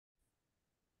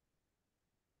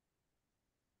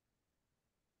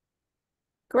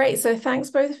Great. So thanks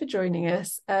both for joining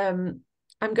us. I'm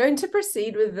going to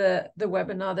proceed with the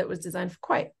webinar that was designed for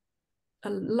quite a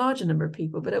larger number of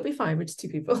people, but it'll be fine with just two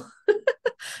people.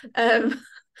 I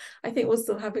think we'll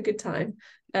still have a good time.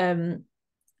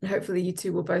 Hopefully you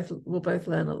two will both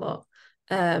learn a lot.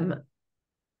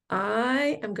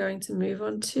 I am going to move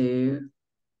on to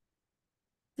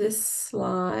this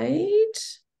slide.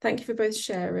 Thank you for both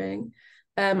sharing.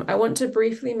 I want to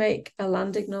briefly make a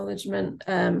land acknowledgement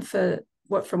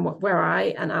from where I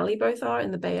and Ali both are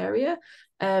in the Bay Area.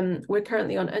 We're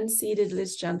currently on unceded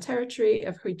Lizjan territory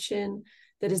of Huichin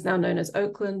that is now known as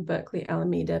Oakland, Berkeley,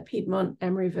 Alameda, Piedmont,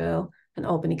 Emeryville, and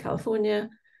Albany, California.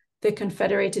 The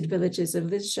Confederated Villages of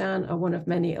Lizjan are one of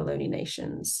many Ohlone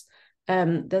nations.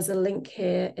 There's a link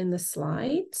here in the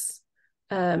slides.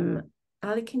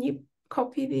 Ali, can you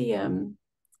copy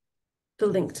the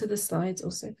link to the slides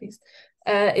also, please?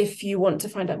 If you want to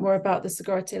find out more about the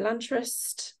Sogorea Land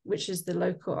Trust, which is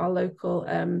our local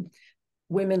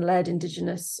women-led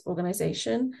Indigenous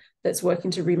organization that's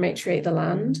working to rematriate the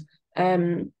land.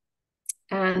 And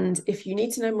if you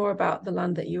need to know more about the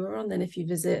land that you are on, then if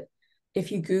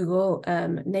you Google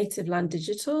Native Land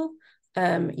Digital,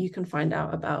 you can find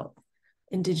out about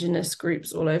Indigenous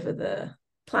groups all over the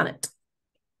planet.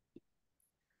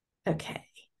 Okay,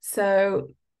 so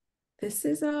this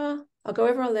is I'll go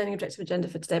over our learning objective agenda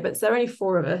for today, but there are only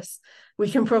 4 of us. We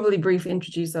can probably briefly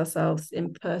introduce ourselves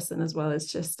in person as well as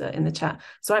just in the chat.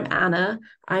 So I'm Anna.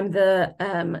 I'm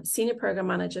the Senior Program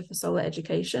Manager for Solar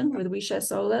Education with We Share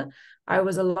Solar. I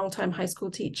was a long-time high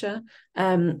school teacher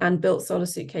and built Solar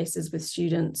Suitcases with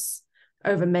students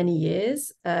over many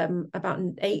years, about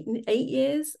 8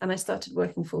 years. And I started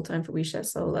working full-time for We Share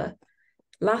Solar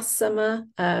last summer.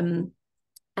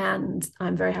 And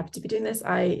I'm very happy to be doing this.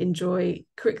 I enjoy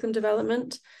curriculum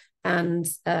development and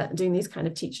doing these kind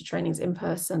of teacher trainings in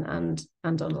person and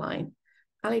online.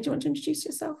 Ali, do you want to introduce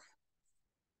yourself?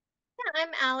 Yeah,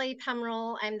 I'm Ali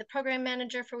Pemrell. I'm the program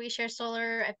manager for We Share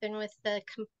Solar. I've been with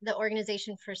the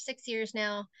organization for 6 years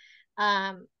now.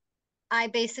 I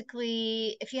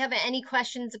basically, if you have any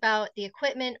questions about the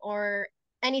equipment or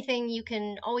anything, you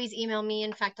can always email me.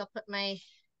 In fact, I'll put my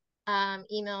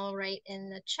email right in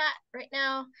the chat right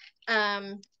now.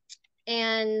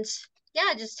 And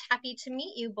yeah, just happy to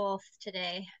meet you both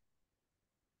today.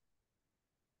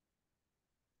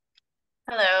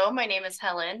 Hello, my name is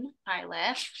Helen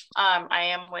Eile. I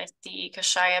am with the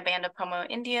Kashaya Band of Pomo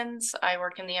Indians. I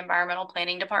work in the environmental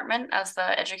planning department as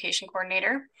the education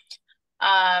coordinator.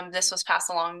 This was passed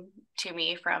along to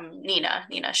me from Nina.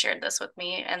 Nina shared this with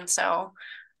me. And so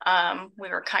we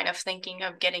were kind of thinking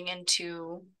of getting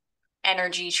into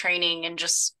energy training and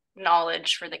just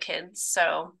knowledge for the kids.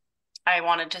 So I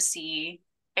wanted to see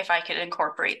if I could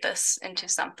incorporate this into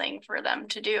something for them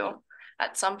to do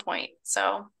at some point.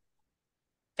 So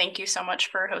thank you so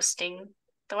much for hosting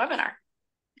the webinar.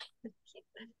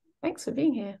 Thanks for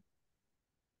being here.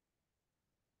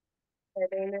 My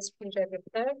name is Pooja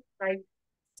Gupta. I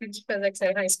teach physics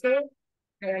in high school.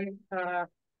 And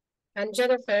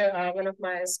Jennifer, one of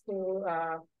my school,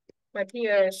 my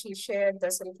peer, she shared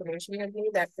this information with me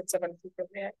that it's about people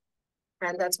there.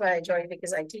 And that's why I joined,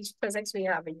 because I teach physics. We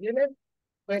have a unit,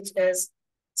 which is,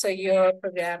 so your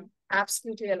program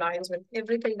absolutely aligns with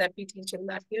everything that we teach in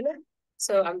that unit.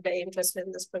 So I'm very interested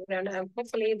in this program, and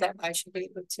hopefully that I should be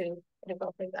able to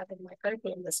incorporate that in my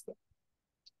curriculum this year.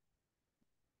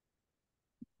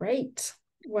 Great.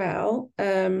 Well,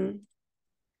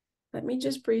 let me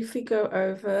just briefly go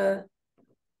over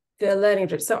the learning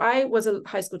objectives. So I was a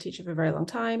high school teacher for a very long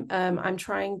time. I'm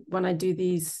trying, when I do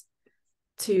these,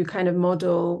 to kind of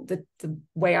model the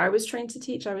way I was trained to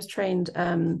teach. I was trained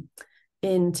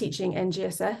in teaching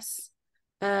NGSS.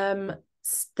 The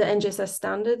NGSS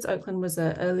standards. Oakland was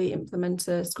an early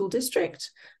implementer school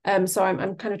district. So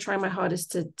I'm kind of trying my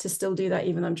hardest to still do that,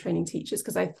 even though I'm training teachers,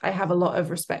 because I have a lot of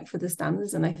respect for the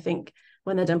standards. And I think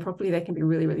when they're done properly, they can be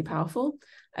really, really powerful.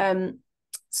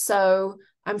 So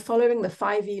I'm following the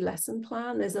 5E lesson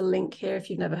plan. There's a link here if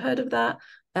you've never heard of that.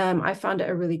 I found it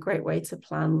a really great way to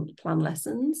plan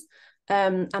lessons.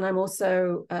 And I'm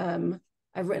also,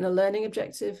 I've written a learning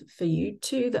objective for you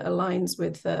too that aligns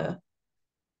with the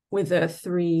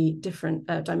 3 different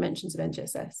dimensions of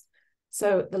NGSS.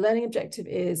 So the learning objective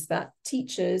is that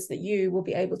teachers, that you will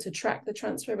be able to track the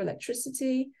transfer of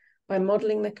electricity by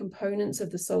modeling the components of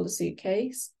the solar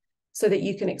suitcase so that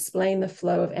you can explain the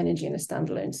flow of energy in a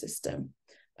standalone system.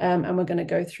 And we're going to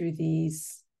go through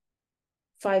these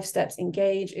 5 steps: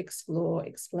 engage, explore,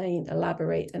 explain,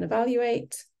 elaborate, and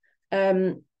evaluate.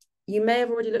 You may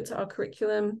have already looked at our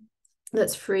curriculum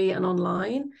that's free and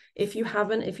online. If you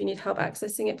haven't, if you need help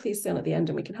accessing it, please stay on at the end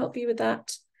and we can help you with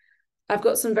that. I've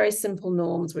got some very simple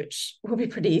norms, which will be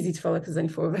pretty easy to follow because there's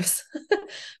only 4 of us.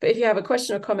 But if you have a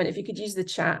question or comment, if you could use the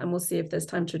chat, and we'll see if there's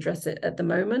time to address it at the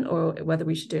moment or whether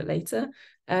we should do it later.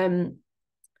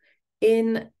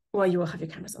 Well, you will have your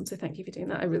cameras on, so thank you for doing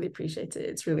that. I really appreciate it.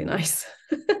 It's really nice.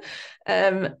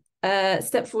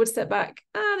 Step forward, step back.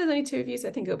 There's only 2 of you, so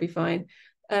I think it'll be fine.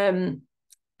 And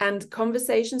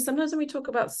conversation. Sometimes when we talk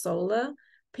about solar,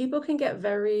 people can get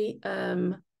very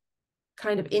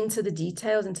kind of into the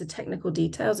details, into technical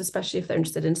details, especially if they're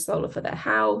interested in solar for their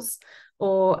house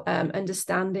or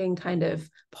understanding kind of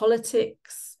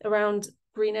politics around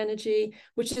green energy,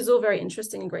 which is all very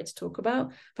interesting and great to talk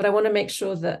about. But I want to make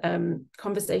sure that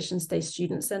conversations stay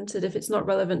student-centered. If it's not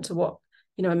relevant to what,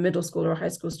 you know, a middle school or a high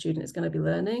school student is going to be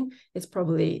learning, it's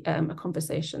probably a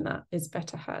conversation that is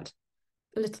better had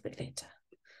a little bit later.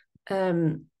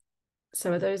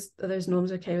 So are those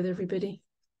norms okay with everybody?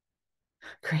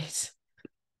 Great.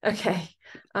 Okay,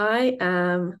 I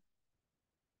am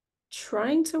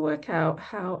trying to work out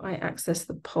how I access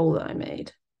the poll that I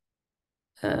made.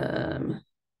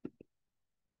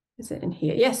 Is it in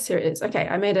here? Yes, here it is. Okay,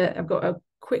 I've got a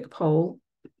quick poll,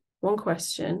 1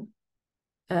 question.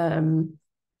 How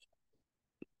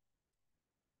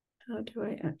do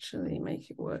I actually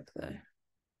make it work though?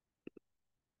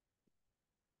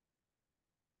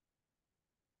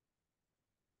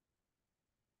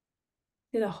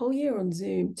 Did a whole year on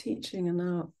Zoom teaching, and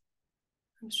now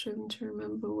I'm struggling to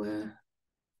remember where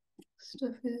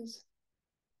stuff is.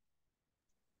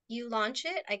 You launch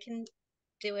it, I can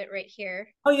do it right here.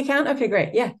 Oh, you can? Okay,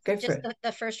 great. Yeah, go for Just it.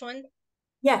 the first one?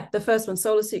 Yeah, the first one,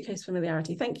 Solar Suitcase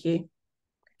familiarity. Thank you.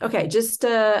 Okay, just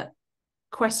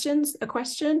questions. A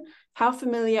question. How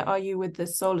familiar are you with the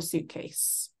Solar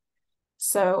Suitcase?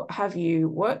 So have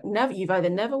you you've either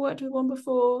never worked with one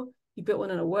before, you built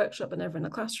one in a workshop but never in a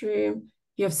classroom,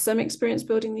 you have some experience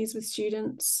building these with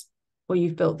students, or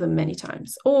you've built them many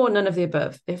times, or none of the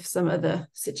above, if some other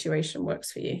situation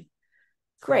works for you.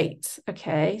 Great.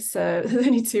 Okay, so there's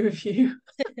only 2 of you.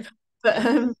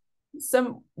 But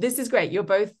this is great. You're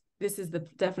both, this is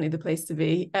definitely the place to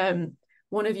be.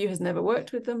 One of you has never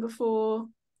worked with them before.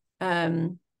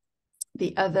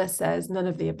 The other says none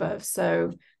of the above.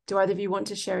 So do either of you want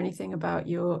to share anything about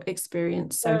your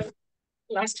experience? So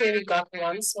last year we got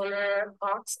 1 solar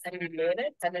box and we made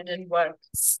it and it didn't work.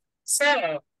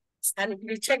 So, and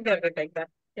we checked everything that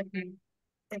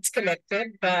it's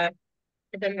connected, but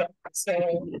it didn't work. So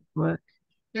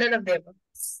none of the above.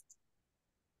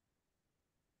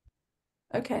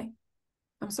 Okay.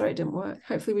 I'm sorry it didn't work.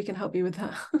 Hopefully we can help you with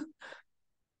that.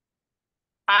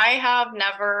 I have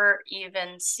never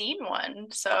even seen one,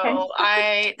 so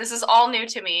okay. This is all new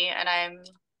to me, and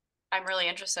I'm really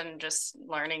interested in just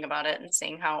learning about it and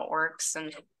seeing how it works.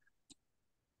 And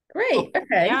great.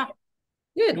 Okay. Yeah.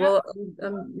 Good. Yeah. Well,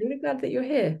 I'm really glad that you're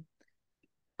here.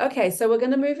 Okay, so we're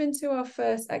going to move into our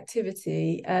first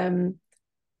activity.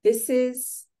 This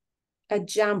is a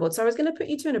Jamboard. So I was going to put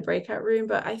you 2 in a breakout room,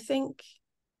 but I think,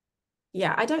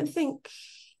 yeah, I think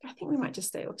we might just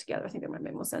stay all together. I think that might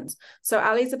make more sense. So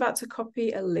Ali's about to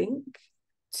copy a link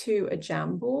to a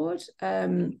Jamboard.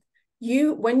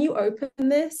 When you open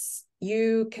this,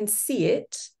 you can see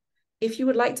it. If you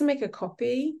would like to make a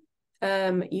copy,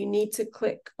 you need to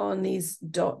click on these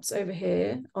dots over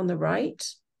here on the right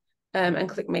and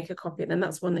click make a copy. And then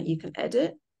that's one that you can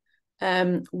edit.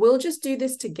 We'll just do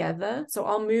this together. So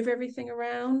I'll move everything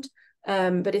around.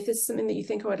 But if it's something that you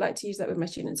think, oh, I'd like to use that with my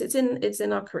students, it's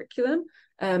in our curriculum.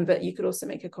 But you could also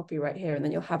make a copy right here, and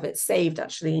then you'll have it saved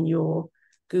actually in your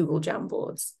Google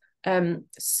Jamboards.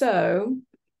 So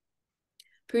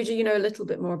Pooja, you know a little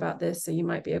bit more about this, so you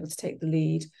might be able to take the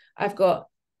lead. I've got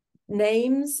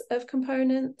names of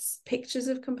components, pictures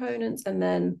of components, and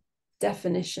then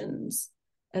definitions.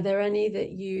 Are there any that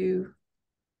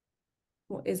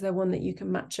is there one that you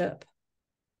can match up?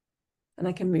 And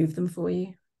I can move them for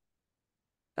you.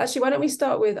 Actually, why don't we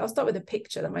I'll start with a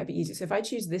picture. That might be easy. So if I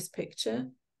choose this picture,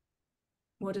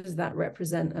 what does that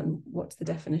represent and what's the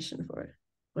definition for it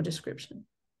or description?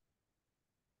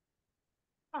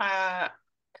 Do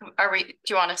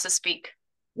you want us to speak?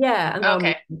 Yeah. And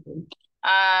okay.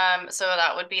 So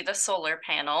that would be the solar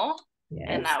panel. Yes.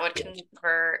 And that would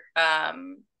convert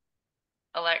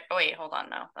wait, hold on,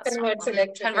 no. That's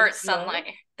convert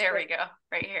sunlight. There we go,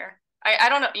 right here. I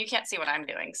don't know, you can't see what I'm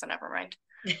doing, so never mind.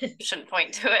 Shouldn't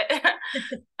point to it.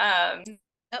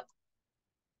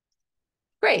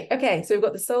 Great. Okay, so we've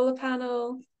got the solar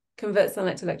panel, convert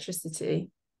sunlight to electricity.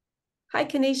 Hi,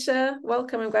 Kanisha.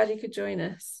 Welcome. I'm glad you could join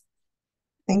us.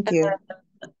 Thank you.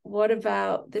 What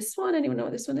about this one? Anyone know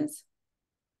what this one is?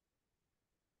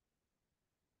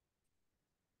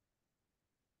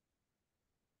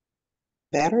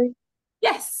 Battery?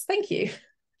 Yes, thank you.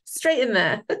 Straight in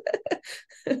there.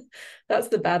 That's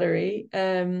the battery.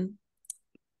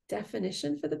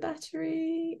 Definition for the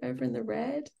battery over in the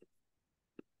red.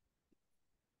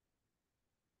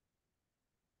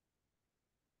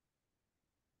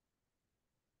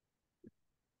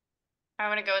 I'm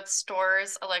going to go with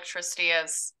stores electricity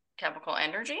as chemical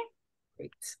energy.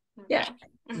 Great. Yeah.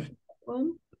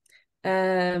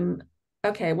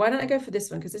 Okay, why don't I go for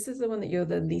this one? Because this is the one that you're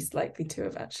the least likely to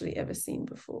have actually ever seen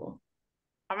before.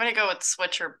 I'm going to go with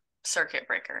switch or circuit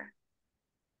breaker.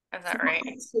 Is that right?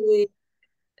 Actually,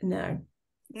 no.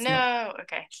 No,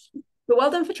 okay. But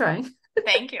well done for trying.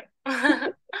 Thank you.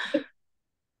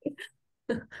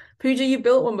 Pooja, you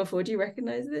built one before. Do you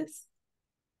recognize this?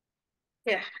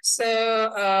 Yeah,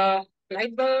 so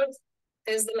light bulb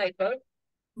is the light bulb,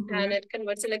 and it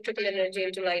converts electrical energy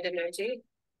into light energy.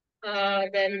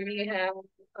 Then we have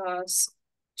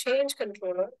change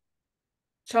controller.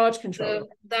 Charge controller. So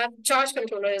that charge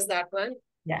controller is that one.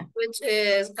 Yeah. Which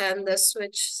is, and the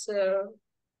switch, so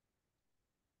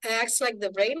acts like the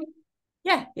brain.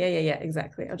 Yeah,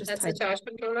 exactly. I'll just That's type the charge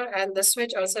controller, and the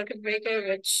switch or circuit breaker,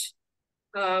 which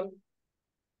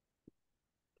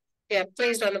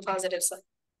placed on the positive side.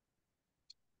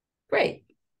 Great.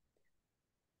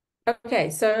 Okay,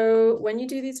 so when you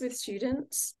do these with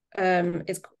students,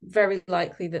 it's very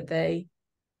likely that they,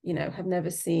 have never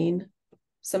seen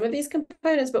some of these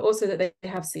components, but also that they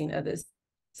have seen others.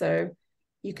 So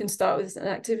you can start with an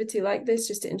activity like this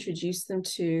just to introduce them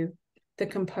to the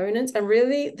components. And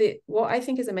really, what I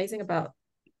think is amazing about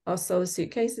our Solar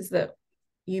Suitcase is that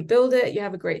you build it, you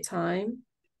have a great time,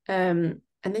 and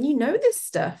then you know this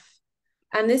stuff.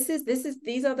 And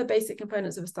these are the basic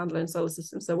components of a standalone solar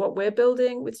system. So what we're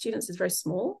building with students is very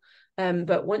small,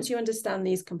 but once you understand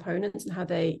these components and how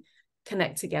they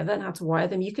connect together and how to wire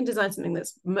them, you can design something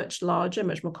that's much larger,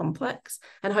 much more complex,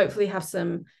 and hopefully have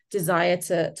some desire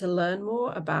to learn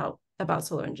more about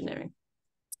solar engineering.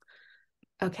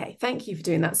 Okay, thank you for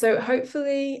doing that. So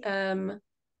hopefully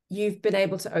you've been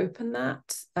able to open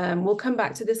that. We'll come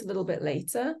back to this a little bit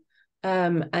later.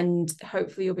 And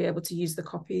hopefully you'll be able to use the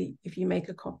copy. If you make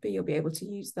a copy, you'll be able to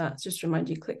use that. Just to remind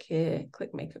you, click here,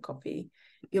 click make a copy.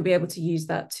 You'll be able to use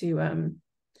that to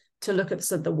look at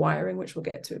the wiring, which we'll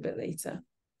get to a bit later.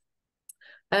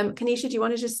 Kanisha, do you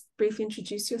want to just briefly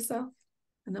introduce yourself,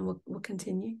 and then we'll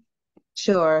continue?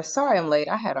 Sure. Sorry I'm late.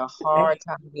 I had a hard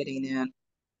time getting in.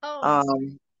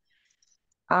 I'm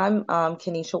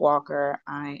Kenesha Walker.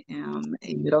 I am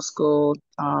a middle school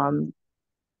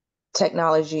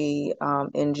technology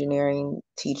engineering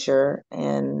teacher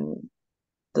in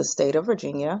the state of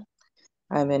Virginia.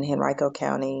 I'm in Henrico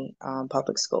County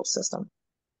public school system.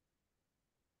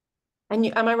 And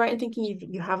am I right in thinking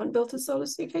you haven't built a Solar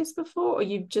Suitcase before, or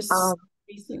you've just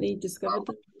recently discovered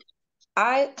them?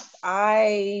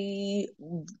 I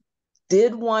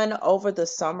did one over the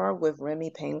summer with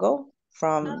Remy Pengel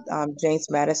from James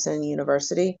Madison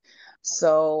University.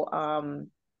 So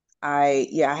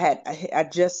I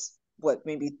just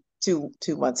maybe two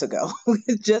months ago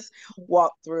just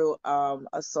walked through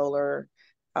a solar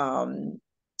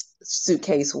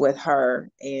suitcase with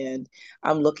her, and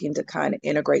I'm looking to kind of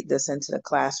integrate this into the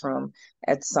classroom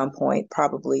at some point,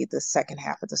 probably the second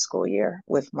half of the school year,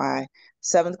 with my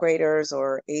 7th graders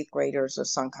or 8th graders or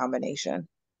some combination.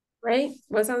 Right.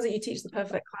 Well, it sounds like you teach the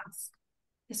perfect class.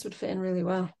 This would fit in really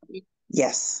well.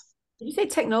 Yes. Did you say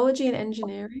technology and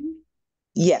engineering?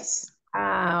 Yes.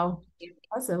 Wow.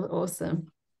 That's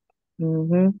awesome.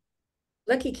 Mm-hmm.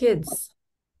 Lucky kids.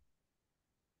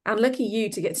 And lucky you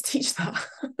to get to teach that.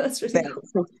 That's really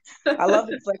cool. I love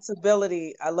the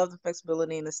flexibility. I love the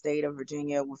flexibility in the state of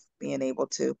Virginia with being able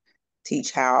to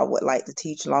teach how I would like to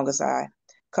teach, long as I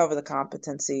cover the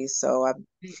competencies. So I've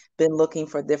been looking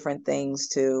for different things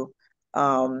to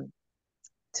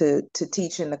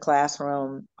teach in the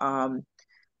classroom.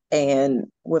 And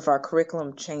with our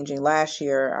curriculum changing last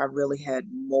year, I really had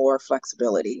more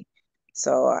flexibility.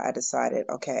 So I decided,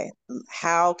 okay,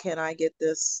 how can I get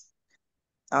this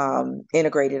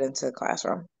integrated into the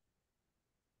classroom?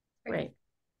 Great.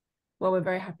 Well, we're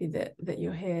very happy that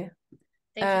you're here.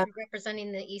 Thank you for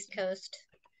representing the East Coast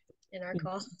in our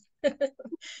call.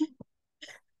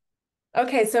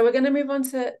 Okay, so we're going to move on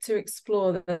to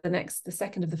explore the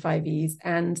second of the 5 E's.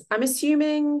 And I'm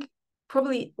assuming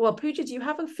probably, well, Pooja, do you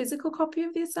have a physical copy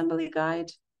of the assembly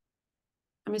guide?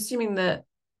 I'm assuming that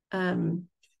Helen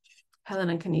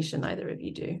and Kanisha, neither of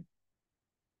you do.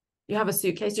 You have a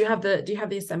suitcase. Do you have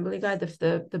the assembly guide,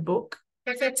 the book?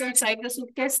 If it's inside the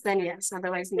suitcase, then yes.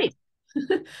 Otherwise, no.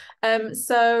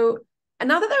 So And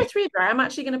now that there are 3 of you, I'm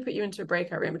actually going to put you into a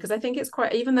breakout room, because I think it's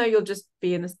quite, even though you'll just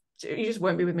be in this, you just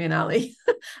won't be with me and Ali.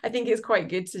 I think it's quite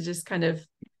good to just kind of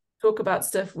talk about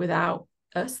stuff without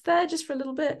us there just for a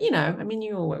little bit. You know, I mean,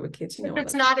 you all work with kids, you know.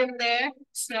 It's not in there,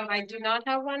 so I do not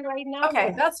have one right now.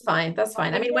 Okay, that's fine. That's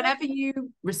fine. I mean, whenever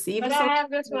you receive but a I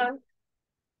have this one.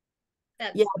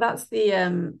 yeah, that's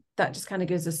the that just kind of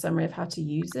gives a summary of how to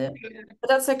use it. But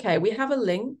that's okay. We have a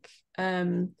link,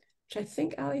 which I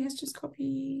think Ali has just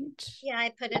copied. Yeah,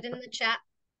 I put it in the chat.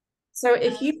 So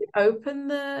if you open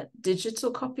the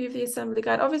digital copy of the assembly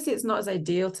guide, obviously it's not as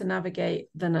ideal to navigate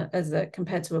than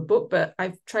compared to a book, but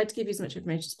I've tried to give you as much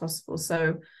information as possible.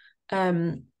 So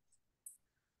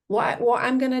what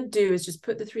I'm going to do is just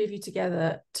put the 3 of you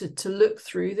together to look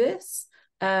through this.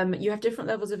 You have different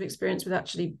levels of experience with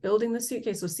actually building the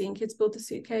suitcase or seeing kids build the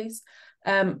suitcase.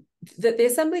 The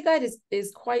assembly guide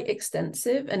is quite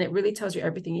extensive, and it really tells you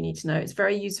everything you need to know. It's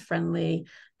very user-friendly.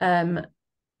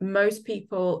 Most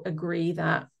people agree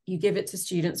that you give it to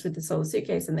students with the Solar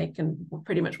Suitcase and they can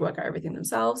pretty much work out everything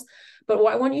themselves. But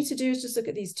what I want you to do is just look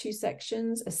at these 2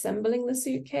 sections, assembling the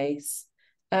suitcase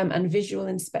and visual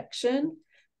inspection,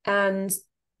 and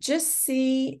just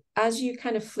see, as you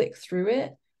kind of flick through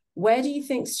it, where do you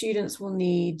think students will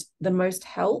need the most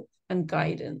help and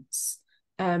guidance?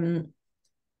 Ali,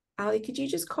 could you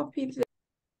just copy the...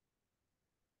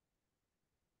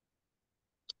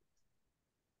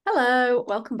 Hello,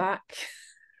 welcome back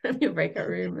from your breakout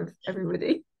room with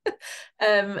everybody.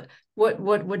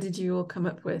 What did you all come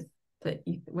up with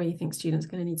where you think students are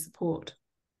going to need support?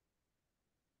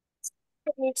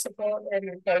 Need support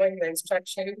and following the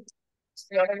instructions.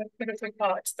 A lot of the critical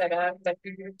parts that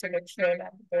we need to make sure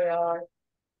that they are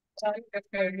done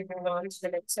before we move on to the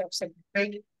next step. So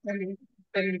big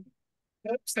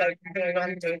looks like going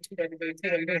on day-to-day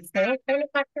kind of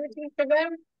activity for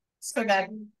them, so that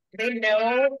they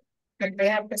know that they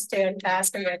have to stay on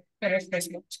task and finish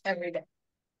this much every day.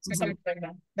 So something like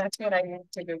that. That's what I need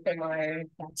to do for my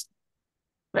class.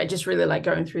 Right, just really like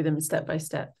going through them step by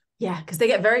step. Yeah, because they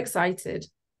get very excited.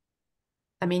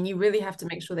 I mean, you really have to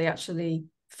make sure they actually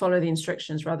follow the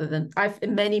instructions rather than,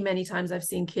 many times I've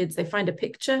seen kids, they find a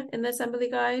picture in the assembly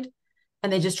guide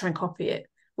and they just try and copy it,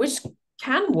 which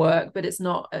can work, but it's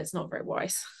not very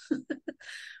wise.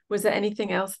 Was there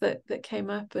anything else that came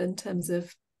up in terms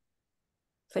of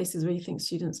places where you think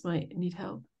students might need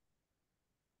help?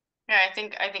 Yeah, I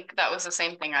think that was the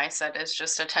same thing I said, is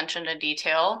just attention to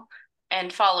detail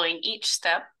and following each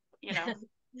step, you know,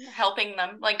 helping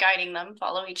them, like guiding them,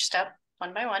 follow each step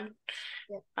one by one.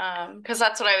 Because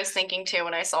that's what I was thinking too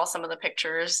when I saw some of the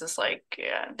pictures, is like,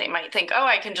 yeah, they might think, oh,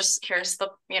 I can just, here's the,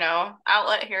 you know,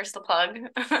 outlet, here's the plug.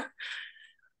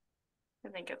 I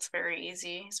think it's very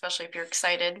easy, especially if you're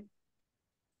excited.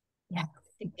 Yeah,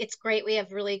 it's great. We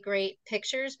have really great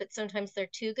pictures, but sometimes they're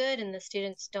too good and the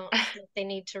students don't think they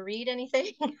need to read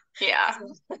anything. Yeah.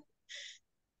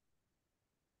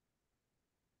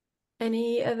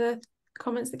 Any other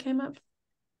comments that came up?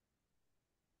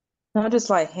 No,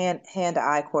 just like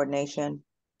hand-to-eye coordination,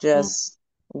 just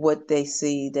what they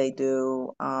see, they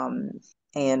do, and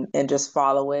just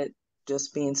follow it,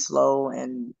 just being slow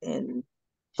and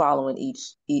following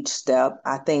each step.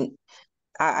 I think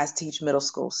I teach middle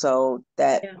school, so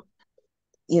that,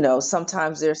 you know,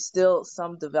 sometimes there's still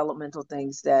some developmental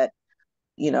things that,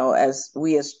 you know, as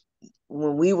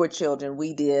when we were children,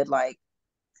 we did like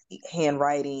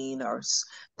handwriting or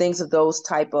things of those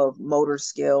type of motor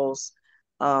skills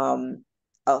can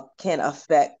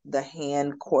affect the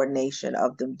hand coordination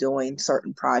of them doing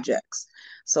certain projects.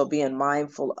 So being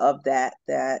mindful of that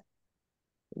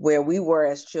where we were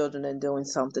as children and doing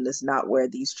something is not where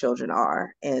these children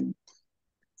are, and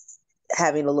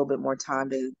having a little bit more time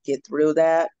to get through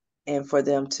that and for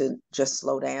them to just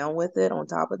slow down with it on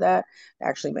top of that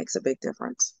actually makes a big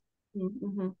difference.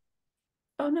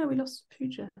 Oh no, we lost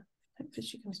Pooja. Hopefully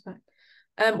she comes back.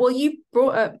 Well, you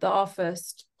brought up our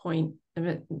first point. I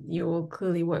mean, you all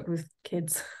clearly work with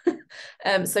kids.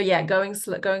 So yeah, go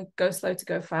slow to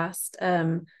go fast.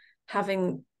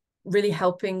 Having really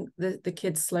helping the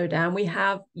kids slow down.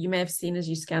 You may have seen as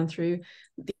you scan through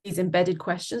these embedded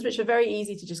questions, which are very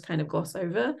easy to just kind of gloss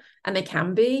over, and they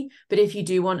can be, but if you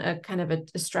do want a kind of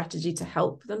a strategy to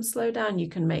help them slow down, you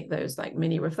can make those like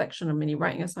mini reflection or mini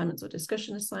writing assignments or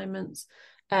discussion assignments,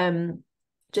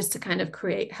 just to kind of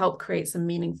help create some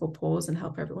meaningful pause and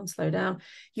help everyone slow down.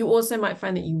 You also might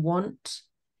find that you want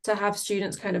to have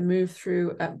students kind of move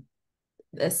through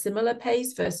a similar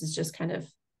pace versus just kind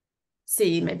of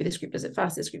see, maybe this group does it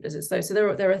fast, this group does it slow. So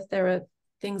there are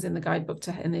things in the guidebook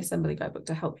in the assembly guidebook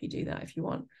to help you do that if you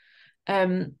want.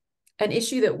 An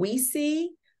issue that we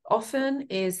see often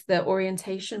is the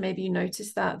orientation. Maybe you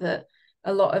notice that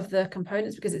a lot of the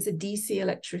components, because it's a DC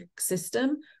electric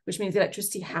system, which means the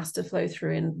electricity has to flow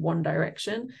through in one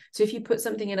direction. So if you put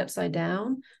something in upside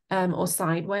down or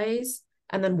sideways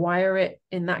and then wire it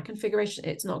in that configuration,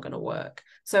 it's not going to work.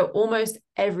 So almost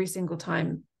every single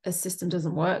time a system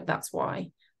doesn't work, that's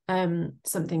why.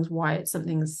 Something's wired,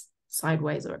 something's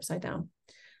sideways or upside down.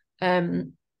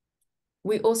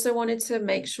 We also wanted to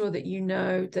make sure that you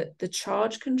know that the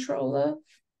charge controller,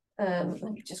 let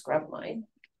me just grab my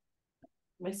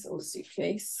Solar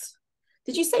Suitcase.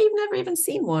 Did you say you've never even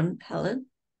seen one, Helen?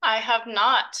 I have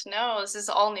not. No, this is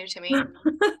all new to me.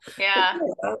 Yeah.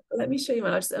 Okay, let me show you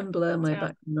mine. I'll just unblur my Yeah.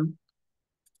 background.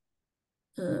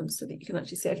 So that you can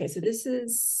actually see. Okay, so this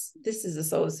is a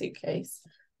Solar Suitcase.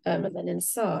 And then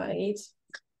inside,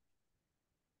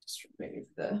 just remove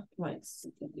the lights.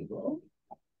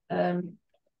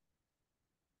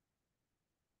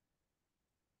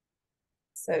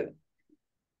 So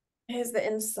here's the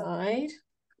inside.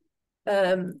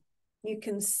 You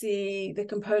can see the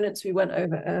components we went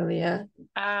over earlier.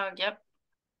 Yep.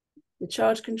 The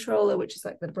charge controller, which is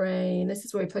like the brain. This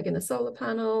is where we plug in the solar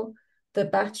panel, the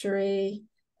battery,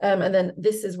 and then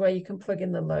this is where you can plug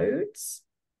in the loads.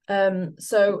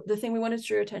 So the thing we wanted to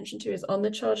draw your attention to is on the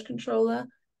charge controller.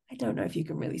 I don't know if you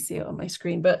can really see it on my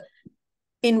screen, but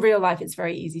in real life, it's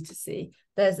very easy to see.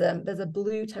 There's a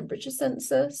blue temperature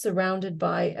sensor surrounded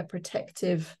by a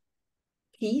protective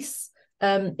piece.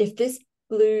 If this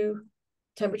blue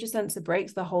temperature sensor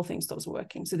breaks, the whole thing stops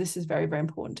working. So this is very, very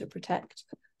important to protect.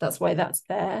 That's why that's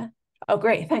there. Oh,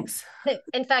 great. Thanks.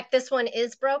 In fact, this one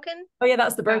is broken. Oh, yeah,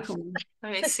 that's the broken one.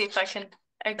 Let me see if I can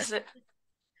exit.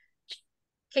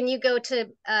 Can you go to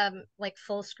like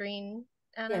full screen,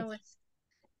 Anna? Yes.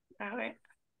 Oh, wait.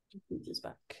 Computers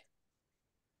back.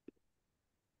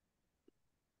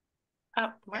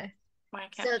 Oh, why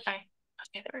can't So I?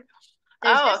 Okay, there we go.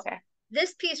 there's Oh, this, okay.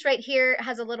 This piece right here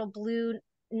has a little blue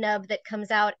nub that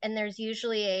comes out, and there's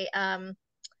usually a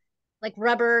like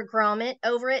rubber grommet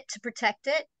over it to protect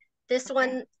it. This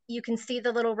one, you can see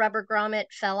the little rubber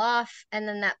grommet fell off, and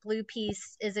then that blue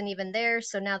piece isn't even there.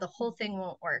 So now the whole thing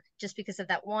won't work just because of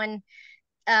that one.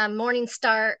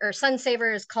 Morningstar or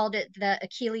Sunsaver has called it the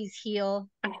Achilles heel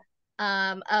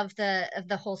of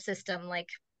the whole system. Like,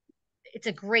 it's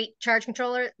a great charge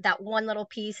controller. That one little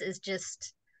piece is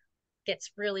just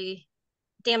gets really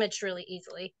damaged really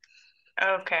easily.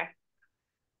 Okay.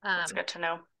 That's good to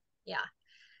know. Yeah.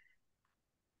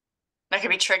 That could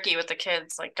be tricky with the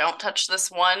kids. Like, don't touch this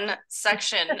one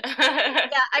section.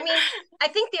 Yeah, I mean, I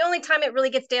think the only time it really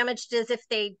gets damaged is if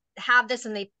they have this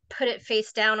and they put it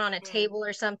face down on a table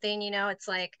or something. It's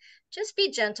like, just be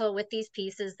gentle with these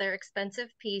pieces. They're expensive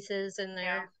pieces, and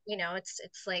they're,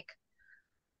 it's like,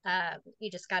 you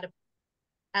just got to,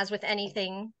 as with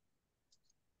anything,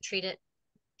 treat it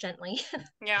gently.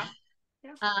 Yeah.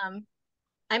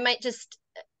 I might just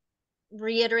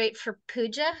reiterate for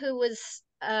Pooja, who was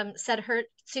said her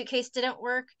suitcase didn't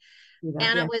work.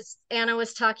 Anna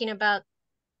was talking about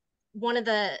one of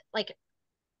the, like,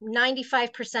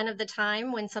 95% of the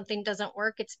time when something doesn't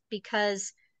work, it's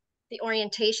because the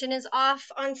orientation is off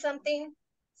on something.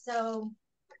 So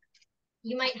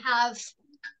you might have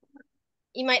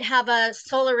a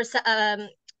solar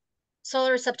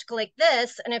receptacle like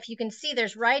this, and if you can see,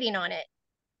 there's writing on it.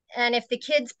 And if the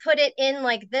kids put it in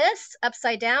like this,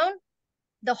 upside down,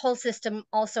 the whole system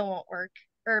also won't work,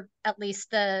 or at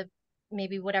least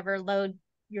maybe whatever load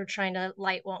you're trying to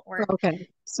light won't work. Okay.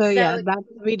 So yeah, that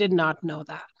we did not know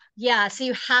that. Yeah, so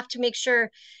you have to make sure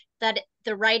that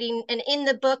the writing, and in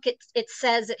the book it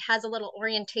says, it has a little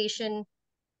orientation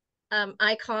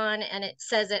icon, and it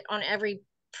says it on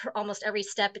almost every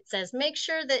step. It says make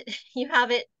sure that you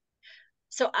have it.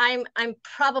 So I'm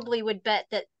probably would bet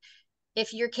that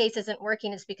if your case isn't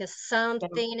working, it's because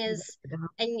something is.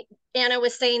 And Anna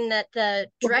was saying that the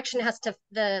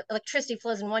electricity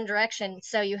flows in one direction,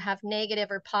 so you have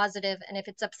negative or positive, and if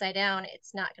it's upside down,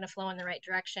 it's not going to flow in the right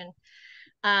direction.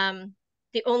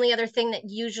 The only other thing that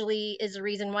usually is a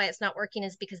reason why it's not working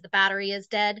is because the battery is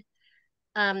dead.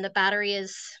 The battery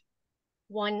is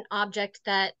one object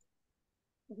that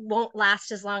won't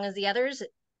last as long as the others.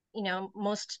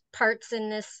 Most parts in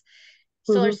this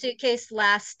Solar Suitcase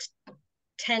last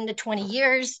 10 to 20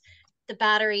 years. The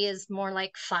battery is more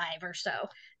like 5 or so.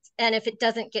 And if it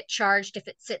doesn't get charged, if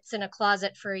it sits in a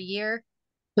closet for a year,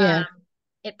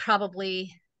 it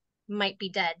probably might be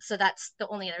dead. So that's the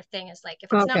only other thing, is like,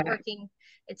 if it's not working,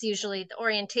 it's usually the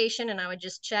orientation, and I would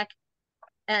just check.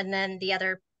 And then the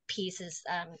other piece is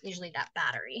usually that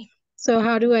battery. So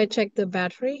how do I check the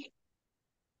battery?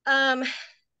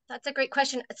 That's a great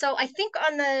question. So I think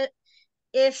on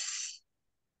if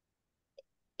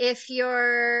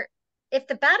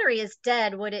the battery is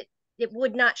dead, it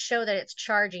would not show that it's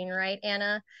charging, right,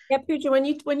 Anna? Yeah, Pooja, when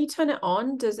you turn it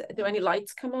on, do any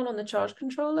lights come on the charge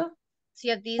controller? So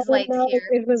you have these Oh, lights no, here.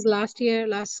 it was last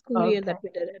school year Okay. that we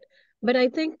did it. But I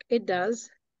think it does.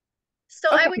 So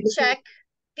I Okay. would check.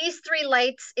 These 3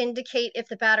 lights indicate if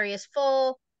the battery is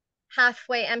full,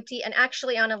 halfway empty, and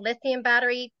actually on a lithium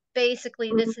battery,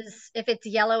 basically this is, if it's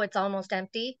yellow, it's almost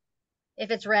empty. If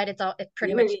it's red, it's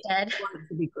pretty much dead. Want it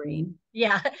to be green.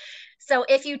 Yeah. So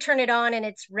if you turn it on and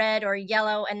it's red or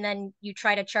yellow, and then you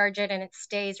try to charge it and it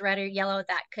stays red or yellow,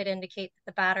 that could indicate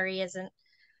that the battery isn't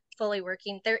fully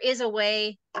working. There is a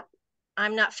way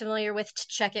I'm not familiar with to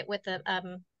check it with a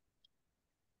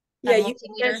Yeah,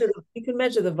 multimeter. you can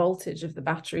measure the voltage of the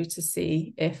battery to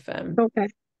see if Okay,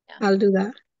 Yeah. I'll do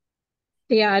that.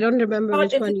 Yeah, I don't remember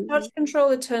which if one. the charge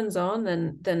controller turns on,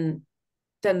 then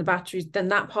the batteries, then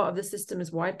that part of the system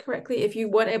is wired correctly. If you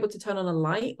weren't able to turn on a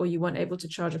light or you weren't able to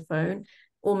charge a phone,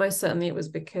 almost certainly it was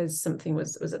because something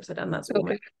was upside down. That's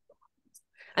almost. Okay.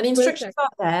 And the instructions are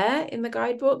there in the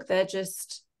guidebook. They're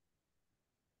just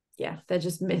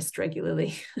missed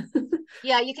regularly.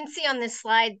 Yeah, you can see on this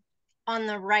slide on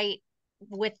the right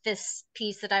with this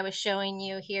piece that I was showing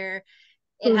you here,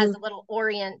 it has a little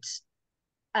orient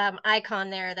icon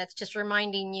there that's just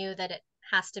reminding you that it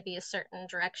has to be a certain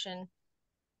direction.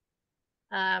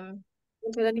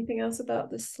 Anything else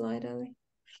about this slide, Ellie?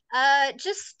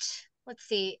 Just let's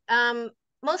see.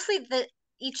 Mostly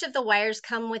each of the wires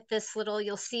come with this little,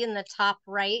 you'll see in the top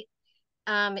right,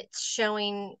 it's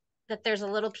showing that there's a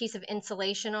little piece of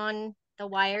insulation on the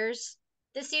wires.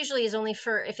 This usually is only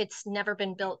for if it's never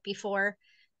been built before,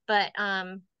 but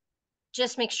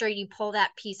just make sure you pull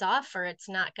that piece off or it's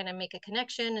not going to make a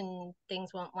connection and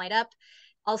things won't light up.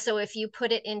 Also, if you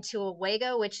put it into a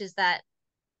Wago, which is that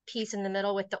piece in the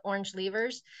middle with the orange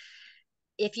levers,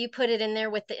 if you put it in there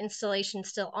with the installation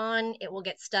still on, it will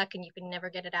get stuck and you can never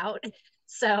get it out.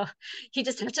 So you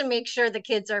just have to make sure the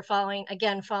kids are following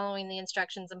the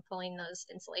instructions and pulling those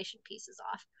insulation pieces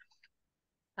off.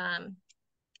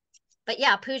 But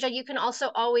yeah, Pooja, you can also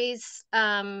always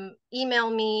email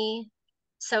me.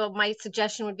 So my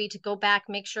suggestion would be to go back,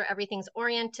 make sure everything's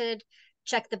oriented,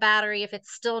 check the battery. If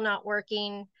it's still not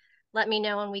working, let me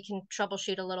know and we can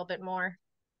troubleshoot a little bit more.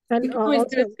 And we can always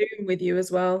do a Zoom with you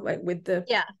as well, like with the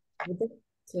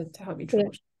to help you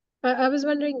troubleshoot. Yeah. I was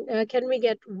wondering, can we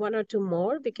get 1 or 2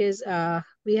 more, because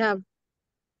we have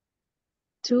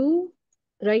 2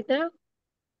 right now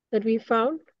that we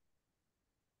found.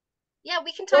 Yeah,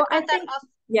 we can talk about that.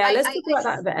 Let's talk about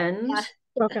that at the end.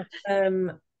 Yeah. Okay.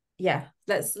 Yeah,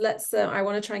 let's I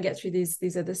want to try and get through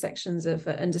these other sections of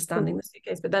understanding the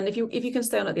suitcase, but then if you can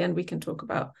stay on at the end, we can talk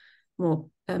about more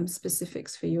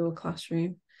specifics for your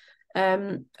classroom.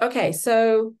 Okay,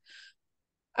 so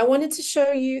I wanted to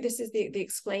show you, this is the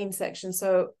explain section.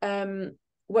 So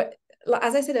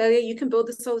as I said earlier, you can build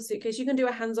the Solar Suitcase, you can do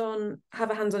have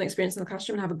a hands-on experience in the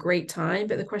classroom and have a great time,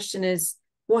 but the question is,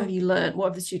 what have you learned? What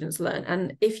have the students learned?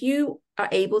 And if you are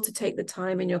able to take the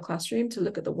time in your classroom to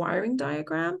look at the wiring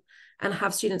diagram and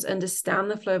have students understand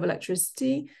the flow of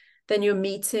electricity, then you're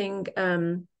meeting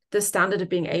the standard of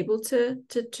being able to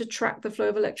track the flow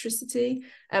of electricity.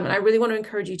 And I really want to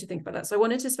encourage you to think about that. So I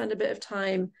wanted to spend a bit of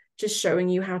time just showing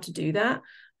you how to do that.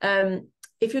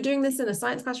 If you're doing this in a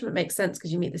science classroom, it makes sense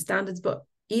because you meet the standards, but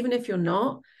even if you're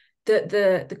not,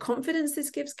 the confidence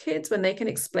this gives kids when they can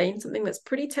explain something that's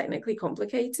pretty technically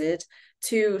complicated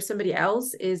to somebody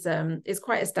else is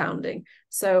quite astounding.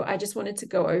 So I just wanted to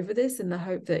go over this in the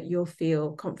hope that you'll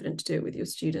feel confident to do it with your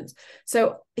students.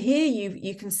 So here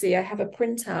you can see I have a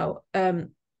printout, an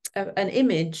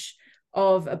image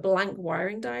of a blank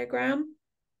wiring diagram.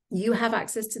 You have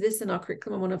access to this in our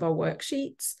curriculum on one of our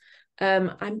worksheets.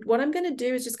 What I'm going to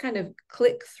do is just kind of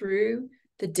click through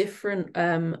the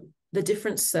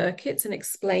different circuits and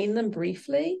explain them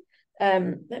briefly.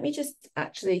 Let me just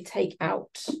actually take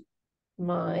out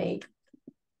my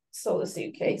Solar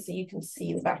Suitcase so you can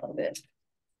see the back of it.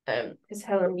 Because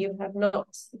Helen, you have not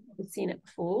seen it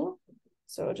before.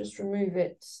 So I'll just remove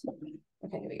it.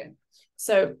 Okay, here we go.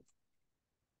 So,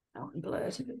 I'm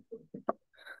blurred.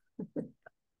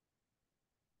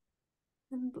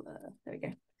 And blur. There we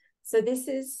go. So this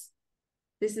is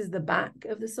the back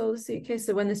of the Solar Suitcase.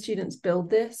 So when the students build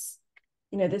this,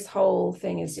 this whole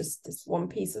thing is just this one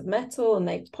piece of metal and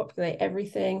they populate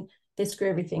everything, they screw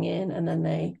everything in, and then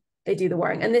they do the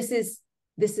wiring. And this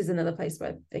is another place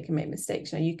where they can make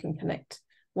mistakes. You can connect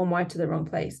one wire to the wrong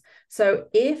place. So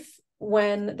if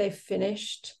when they've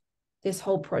finished this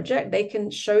whole project, they can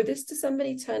show this to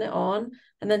somebody, turn it on,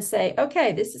 and then say,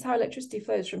 okay, this is how electricity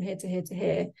flows from here to here to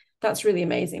here. That's really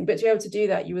amazing. But to be able to do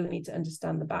that, you really need to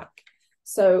understand the back.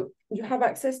 So you have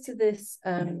access to this,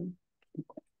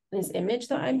 this image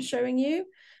that I'm showing you,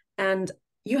 and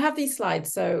you have these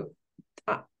slides. So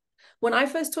when I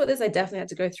first taught this, I definitely had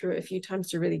to go through it a few times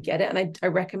to really get it. And I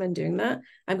recommend doing that.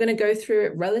 I'm going to go through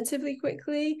it relatively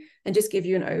quickly and just give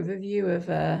you an overview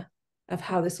of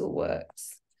how this all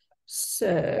works.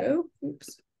 So,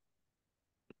 oops.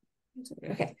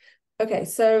 Okay,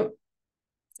 so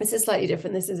this is slightly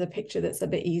different. This is a picture that's a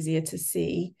bit easier to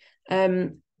see.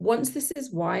 Once this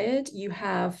is wired, you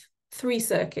have 3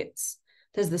 circuits.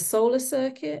 There's the solar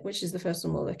circuit, which is the first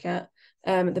one we'll look at,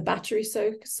 the battery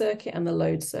circuit, and the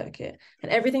load circuit.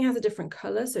 And everything has a different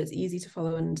color, so it's easy to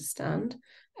follow and understand.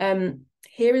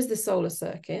 Here is the solar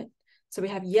circuit. So we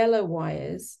have yellow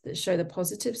wires that show the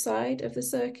positive side of the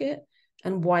circuit,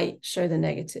 and white show the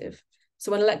negative.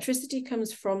 So when electricity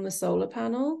comes from the solar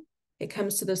panel, it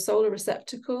comes to the solar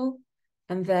receptacle,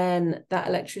 and then that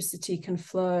electricity can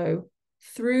flow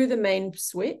through the main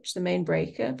switch, the main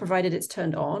breaker, provided it's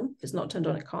turned on. If it's not turned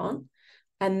on, it can't.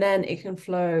 And then it can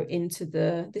flow into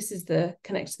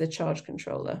connect to the charge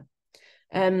controller.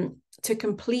 To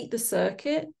complete the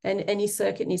circuit, and any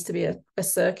circuit needs to be a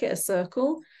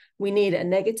circle, we need a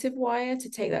negative wire to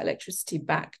take that electricity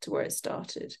back to where it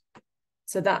started.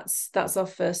 So that's our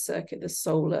first circuit, the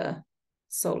solar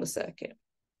circuit.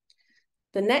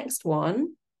 The next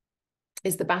one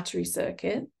is the battery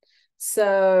circuit.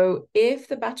 So if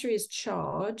the battery is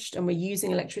charged and we're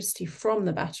using electricity from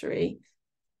the battery,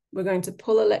 we're going to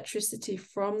pull electricity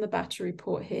from the battery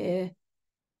port here.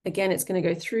 Again, it's going to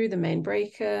go through the main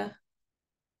breaker.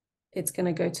 It's going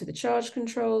to go to the charge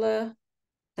controller,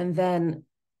 and then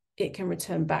it can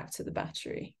return back to the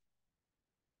battery.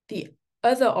 The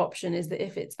other option is that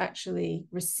if it's actually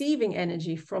receiving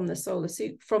energy from the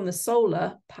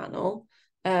solar panel,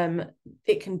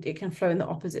 it can flow in the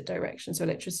opposite direction. So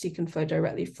electricity can flow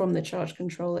directly from the charge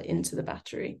controller into the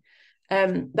battery.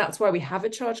 That's why we have a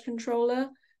charge controller.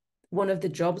 One of the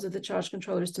jobs of the charge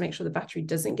controller is to make sure the battery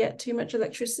doesn't get too much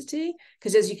electricity,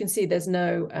 because as you can see, there's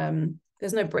no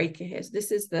breaker here. So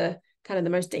this is the kind of the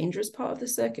most dangerous part of the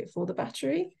circuit for the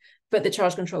battery, but the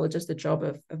charge controller does the job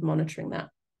of monitoring that.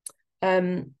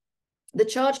 The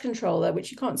charge controller,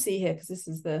 which you can't see here because this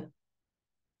is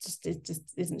it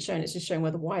just isn't shown, it's just showing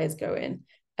where the wires go in.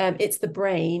 It's the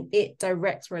brain. It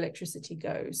directs where electricity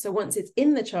goes. So once it's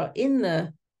in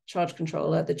the charge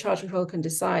controller, the charge controller can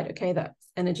decide, okay, that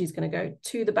energy is going to go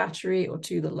to the battery or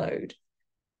to the load.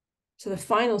 So the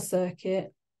final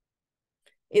circuit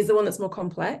is the one that's more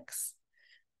complex,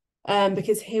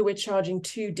 because here we're charging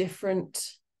 2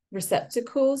 different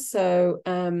receptacles. So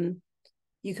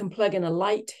you can plug in a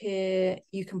light here.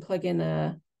 You can plug in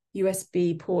a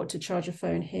USB port to charge a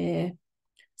phone here.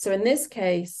 So in this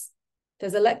case,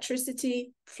 there's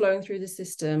electricity flowing through the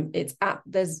system. It's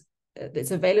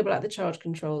available at the charge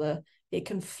controller. It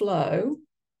can flow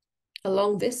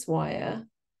along this wire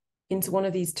into one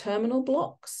of these terminal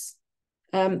blocks.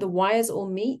 The wires all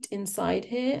meet inside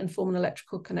here and form an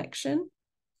electrical connection.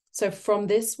 So from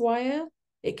this wire,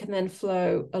 it can then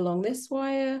flow along this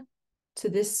wire to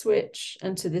this switch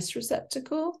and to this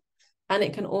receptacle. And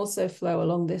it can also flow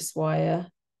along this wire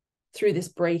through this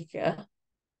breaker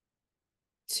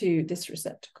to this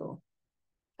receptacle.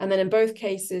 And then in both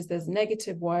cases, there's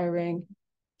negative wiring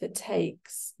that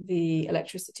takes the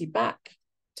electricity back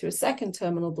to a second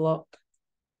terminal block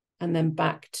and then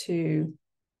back to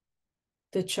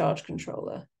the charge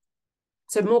controller.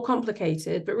 So more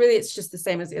complicated, but really it's just the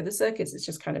same as the other circuits. It's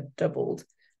just kind of doubled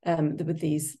with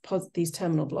these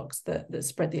terminal blocks that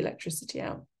spread the electricity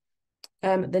out.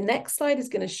 The next slide is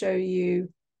going to show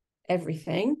you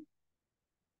everything.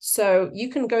 So you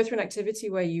can go through an activity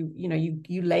where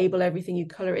you label everything, you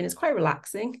color it in. It's quite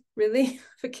relaxing, really,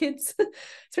 for kids,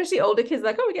 especially older kids,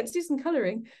 like, oh, we get to do some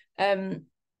coloring. And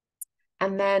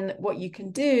then what you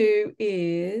can do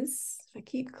is, if I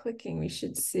keep clicking, we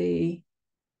should see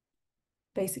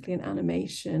basically an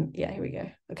animation. Yeah, here we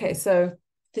go. Okay, so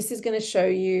this is going to show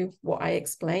you what I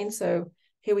explained. So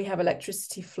here we have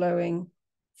electricity flowing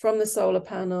from the solar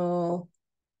panel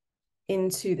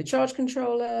into the charge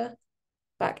controller,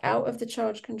 back out of the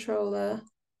charge controller,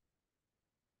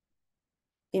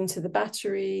 into the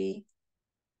battery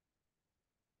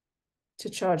to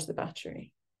charge the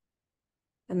battery.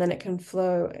 And then it can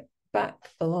flow back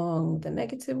along the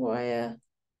negative wire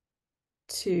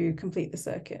to complete the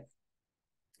circuit.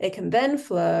 It can then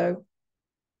flow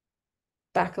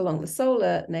back along the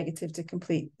solar negative to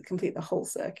complete the whole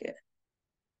circuit.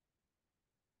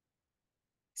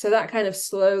 So that kind of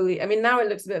slowly, I mean, now it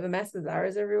looks a bit of a mess, there's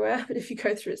arrows everywhere, but if you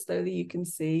go through it slowly, you can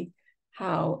see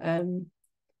how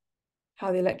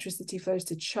how the electricity flows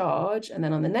to charge. And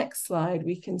then on the next slide,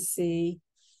 we can see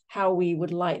how we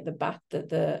would light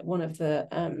one of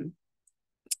the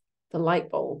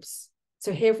light bulbs.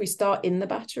 So here, if we start in the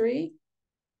battery,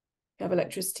 we have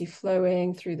electricity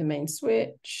flowing through the main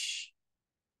switch,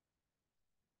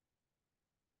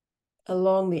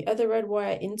 along the other red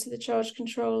wire into the charge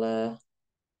controller,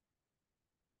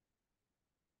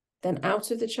 then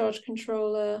out of the charge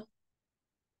controller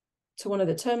to one of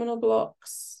the terminal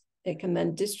blocks. It can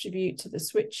then distribute to the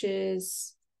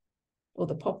switches or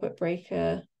the pop-up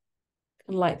breaker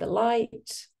and light the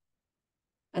light.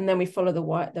 And then we follow the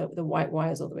white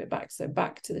wires all the way back. So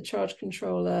back to the charge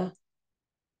controller.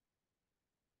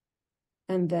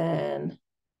 And then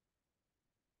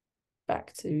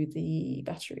back to the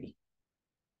battery.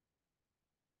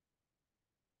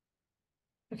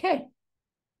 Okay.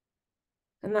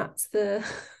 And that's the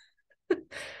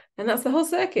and that's the whole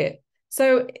circuit.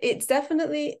 So it's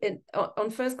definitely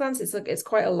on first glance, it's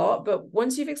quite a lot, but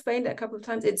once you've explained it a couple of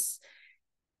times, it's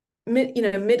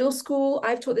middle school.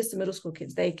 I've taught this to middle school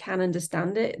kids. They can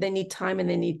understand it. They need time and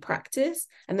they need practice.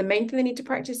 And the main thing they need to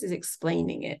practice is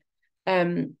explaining it.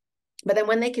 But then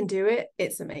when they can do it,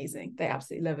 it's amazing. They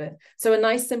absolutely love it. So a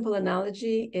nice simple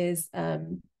analogy is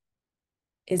that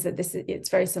it's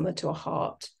very similar to a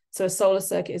heart. So a solar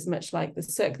circuit is much like the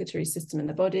circulatory system in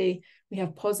the body. We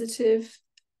have positive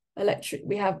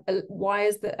we have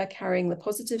wires that are carrying the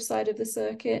positive side of the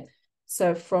circuit.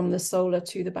 So from the solar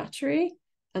to the battery,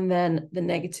 and then the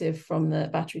negative from the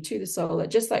battery to the solar,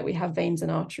 just like we have veins and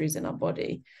arteries in our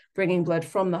body, bringing blood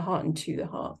from the heart and to the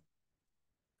heart.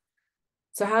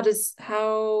 So how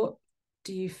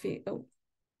do you feel? Oh,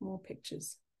 more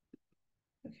pictures.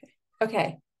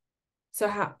 Okay. So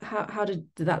how did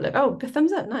that look? Oh,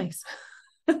 thumbs up, nice.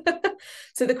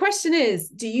 So the question is,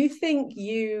 do you think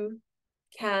you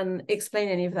can explain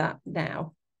any of that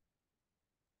now?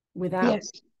 Without?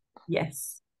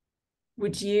 Yes.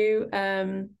 Would you,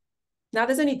 now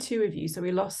there's only two of you, so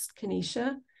we lost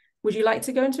Kanisha. Would you like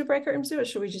to go into a breakout room too, or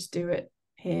should we just do it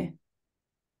here?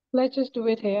 Let's just do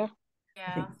it here.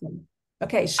 Yeah. So.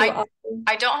 Okay,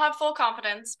 I don't have full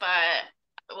confidence,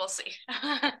 but we'll see.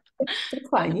 It's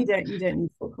fine. You don't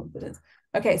need full confidence.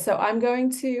 Okay, so I'm going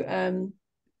to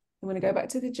go back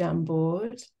to the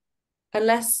Jamboard.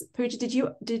 Unless Pooja, did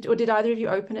either of you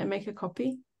open it and make a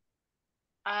copy?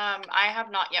 I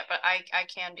have not yet, but I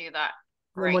can do that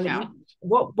right now.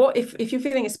 What if you're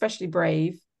feeling especially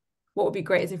brave, what would be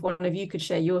great is if one of you could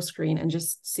share your screen and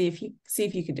just see if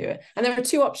you could do it. And there are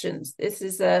two options. This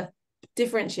is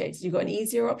differentiated. You've got an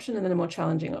easier option and then a more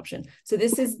challenging option. So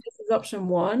this is option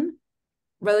one,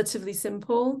 relatively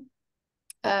simple.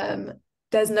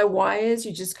 There's no wires,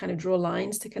 you just kind of draw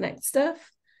lines to connect stuff.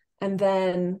 And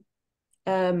then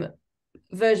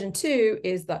version two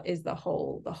is the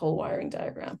whole wiring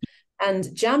diagram. And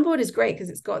Jamboard is great because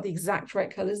it's got the exact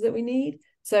right colors that we need.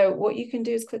 So what you can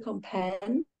do is click on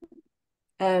pen.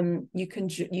 You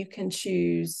can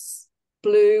choose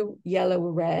blue, yellow,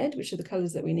 or red, which are the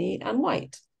colors that we need, and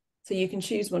white. So you can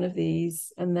choose one of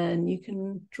these and then you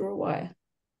can draw a wire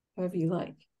however you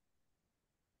like.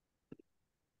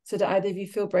 So do either of you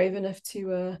feel brave enough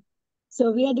to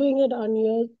So we are doing it on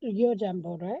your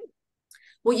Jamboard, right?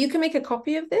 Well, you can make a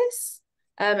copy of this.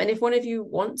 And if one of you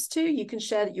wants to, you can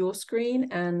share your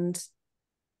screen and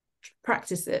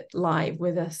practice it live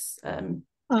with us.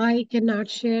 I cannot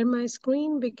share my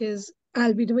screen because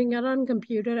I'll be doing it on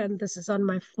computer and this is on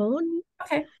my phone.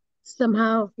 Okay.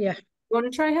 Somehow, yeah. You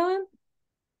want to try, Helen?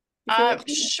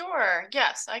 Sure.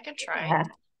 Yes, I could try. Yeah.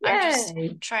 I'm just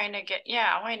trying to get,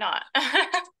 yeah, why not?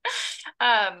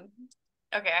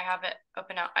 Okay, I have it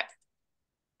open out.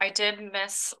 I did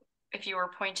miss if you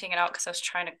were pointing it out because I was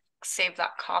trying to save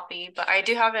that copy, but I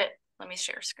do have it. Let me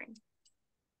share screen.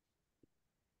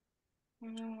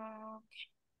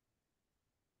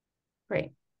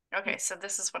 Great. Okay, so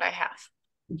this is what I have.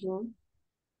 Mm-hmm.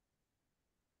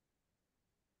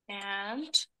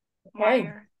 And okay.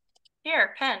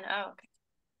 Here, pen. Oh, okay.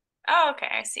 Oh, okay,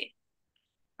 I see.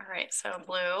 All right, so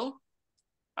blue.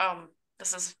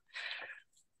 This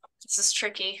is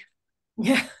tricky.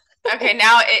 Yeah. Okay,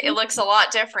 now it looks a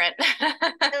lot different.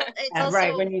 It's also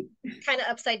right, when you kind of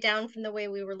upside down from the way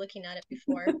we were looking at it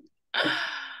before.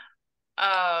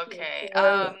 Okay.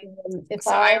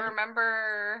 So I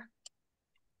remember.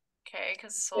 Okay,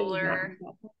 because solar.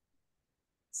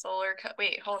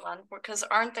 Wait, hold on. Because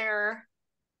aren't there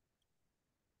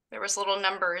was little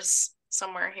numbers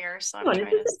somewhere here, so I'm trying to.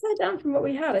 It's upside down from what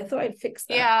we had. I thought I'd fix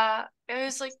that. Yeah, it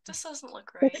was like this doesn't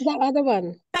look right. That's the other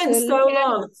one. Spent so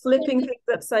long flipping things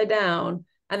upside down,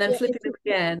 and then Yeah, flipping them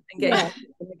again and getting. yeah.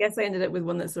 I guess I ended up with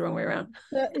one that's the wrong way around.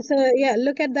 So yeah,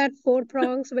 look at that 4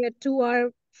 prongs where 2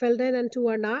 are filled in and 2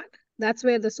 are not. That's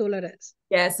where the solar is.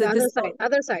 Yeah, The so this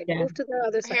other side. yeah. Move to the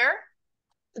other side. Here?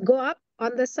 Go up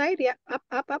on this side. Yeah,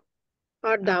 up,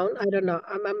 or down. I don't know.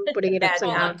 I'm putting it Yeah, upside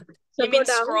down. down. So You go mean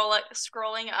down.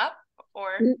 scrolling up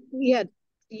or? Yeah,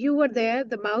 you were there.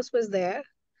 The mouse was there,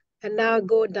 and now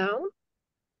go down,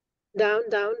 down,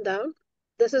 down, down.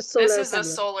 This is solar. This is the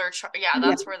panel. solar yeah,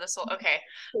 that's where the solar, okay.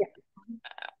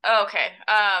 Yeah. Okay,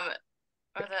 oh,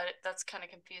 that's kind of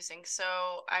confusing. So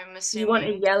I'm assuming. You want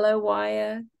a yellow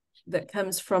wire that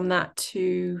comes from that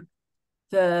to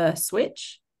the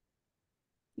switch?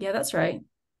 Yeah, that's right.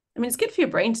 I mean, it's good for your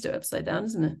brain to do it upside down,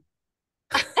 isn't it?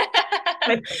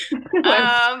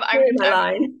 I'm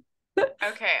line.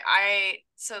 Okay,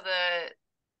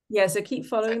 Yeah, so keep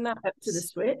following that up to the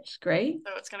switch. Great.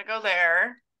 so it's gonna go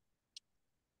there.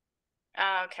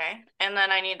 Okay, and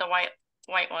then I need the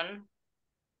white one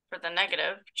for the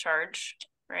negative charge,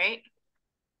 right?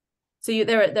 So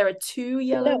there are 2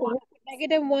 yellow ones.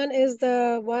 Negative one is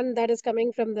the one that is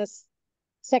coming from this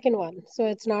second one. So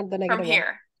it's not the negative From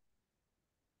here.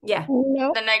 Yeah.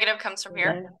 No. The negative comes from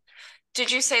here. Yeah.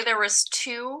 Did you say there was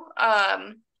 2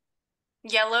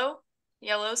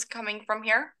 yellows coming from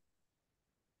here?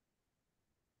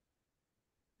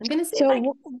 I'm gonna say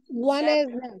So one check.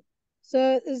 is no.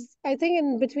 So I think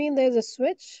in between there's a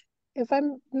switch, if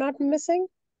I'm not missing.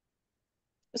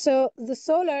 So the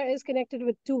solar is connected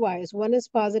with 2 wires. One is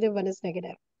positive, one is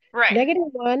negative. Right. Negative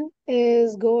one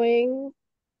is going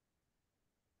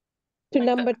to Like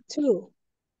number 2.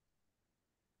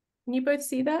 Can you both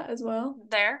see that as well?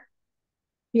 there.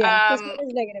 Yeah, this one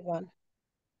is negative 1.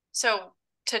 So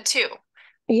to 2.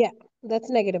 Yeah, that's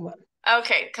negative 1.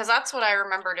 Okay, because that's what I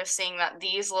remembered of seeing, that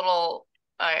these little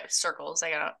circles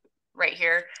I got right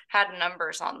here had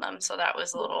numbers on them, so that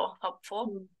was a little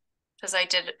helpful. Because I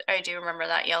do remember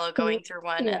that yellow going through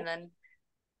 1 Yeah. and then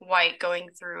white going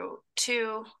through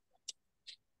 2.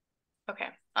 Okay.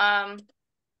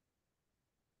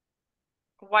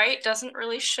 White doesn't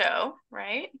really show,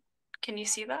 right? Can you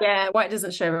see that? Yeah, white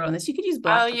doesn't show on this. You could use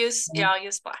black. I'll use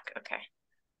black. Okay.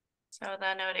 So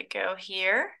then would it go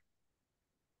here?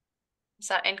 Is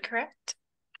that incorrect?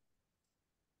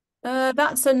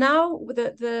 So now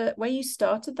the where you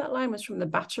started that line was from the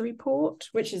battery port,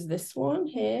 which is this one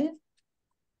here.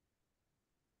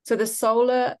 So the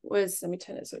solar was, let me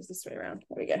turn it so it's this way around.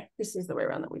 There we go. This is the way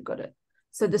around that we've got it.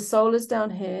 So the solar's down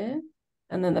here,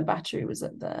 and then the battery was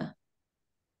up there.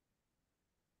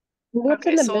 What's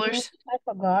Okay, in the solar's. middle? I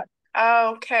forgot.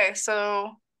 Oh, okay,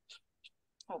 so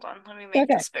hold on, let me make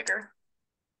this bigger.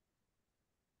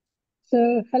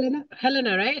 So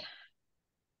Helena, right?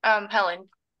 Helen.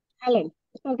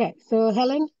 Okay, so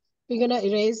Helen, we're gonna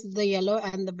erase the yellow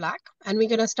and the black, and we're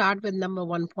gonna start with number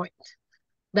 1 point.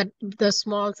 That the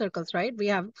small circles, right? We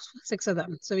have 6 of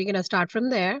them. So we're gonna start from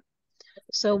there.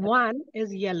 So 1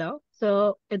 is yellow.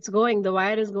 So the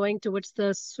wire is going towards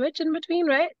the switch in between,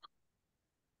 right?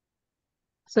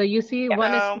 So you see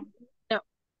 1 is no.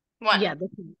 1. Yeah,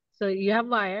 so you have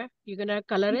wire, you're gonna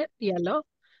color it yellow.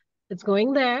 It's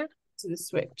going there. To the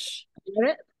switch. Color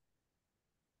it.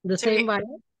 The same wire.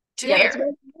 To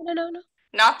here. No.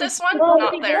 Not this one? Oh,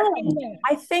 Not there.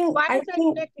 I think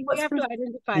we have to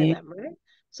identify them, right?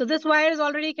 So this wire is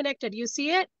already connected. You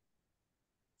see it?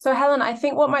 So Helen, I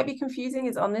think what might be confusing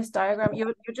is on this diagram,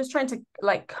 you're just trying to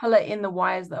like color in the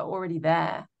wires that are already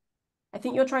there. I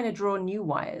think you're trying to draw new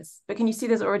wires, but can you see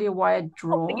there's already a wire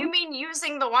drawn? Oh, you mean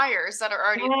using the wires that are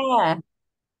already? Yeah.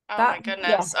 Oh my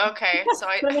goodness. Yeah. Okay, so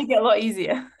it's gonna make it a lot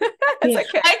easier.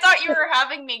 Okay. I thought you were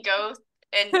having me go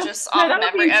and just off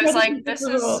memory. I was like, this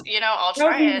is, I'll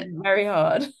try it. Very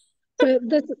hard. So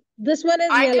this one is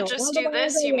I yellow. could just do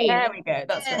this, you mean? There we go.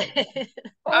 That's right.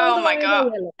 Oh my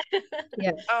god.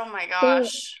 Yeah. Oh my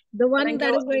gosh. So the one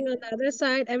that is going on the other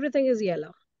side, everything is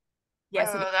yellow. Yeah,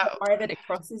 so the wire that it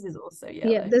crosses is also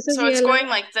yellow. Yeah, this is so it's going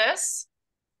like this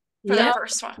for the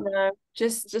first one. No,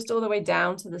 just all the way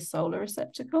down to the solar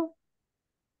receptacle.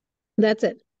 That's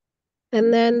it.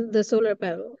 And then the solar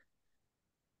panel.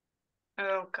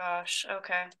 Oh gosh.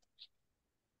 Okay.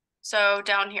 So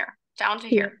down to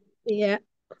here. Yeah.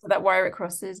 So that wire it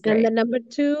crosses. Great. And the number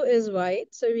 2 is white.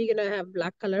 So we're gonna have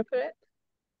black color for it.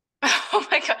 Oh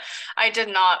my god. I did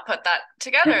not put that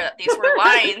together. That these were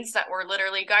lines that were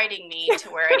literally guiding me to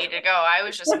where I needed to go. I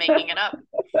was just making it up.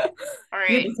 All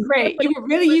right. Great. You were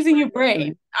really using your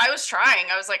brain. I was trying.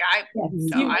 I was like, I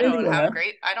don't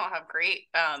have great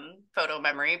photo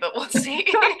memory, but we'll see.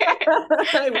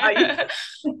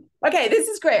 Okay, this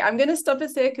is great. I'm gonna stop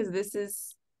us here because this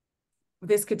is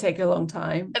this could take a long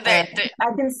time. They,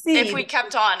 I can see if we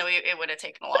kept on, it would have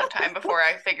taken a long time before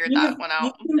I figured that one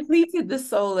out. You completed the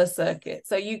solar circuit.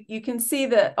 So you can see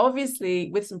that obviously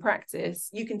with some practice,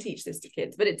 you can teach this to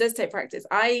kids, but it does take practice.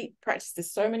 I practiced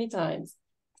this so many times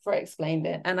before I explained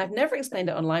it, and I've never explained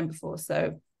it online before.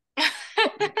 So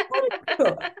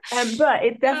cool. But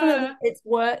it's definitely it's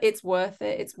worth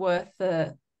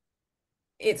it.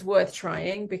 It's worth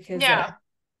trying because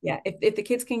yeah, if the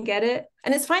kids can get it,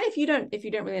 and it's fine if you don't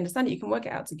really understand it, you can work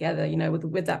it out together, you know,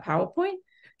 with that PowerPoint.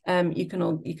 You can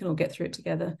all get through it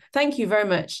together. Thank you very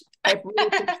much. I really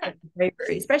appreciate the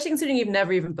bravery, especially considering you've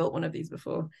never even built one of these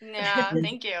before. Yeah,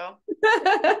 thank you.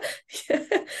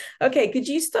 Okay, could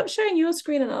you stop sharing your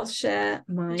screen and I'll share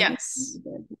mine? Yes.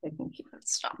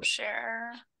 Let's stop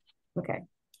share. Okay.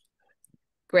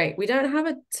 Great. We don't have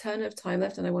a ton of time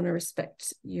left and I want to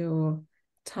respect your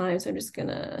time. So I'm just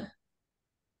gonna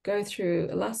go through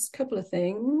the last couple of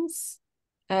things.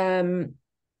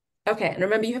 Okay, and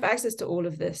remember you have access to all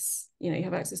of this, you know, you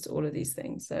have access to all of these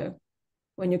things. So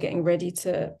when you're getting ready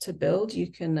to build,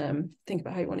 you can think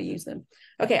about how you want to use them.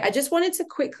 Okay, I just wanted to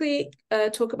quickly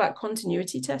talk about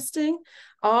continuity testing.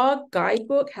 Our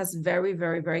guidebook has very,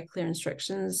 very, very clear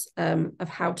instructions of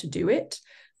how to do it.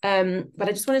 But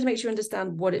I just wanted to make sure you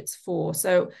understand what it's for.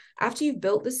 So after you've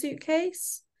built the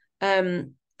suitcase,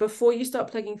 before you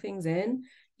start plugging things in,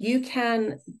 you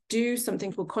can do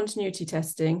something called continuity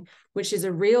testing, which is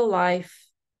a real life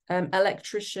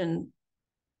electrician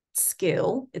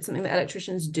skill. It's something that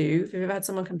electricians do. If you've ever had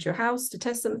someone come to your house to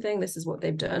test something, this is what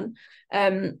they've done.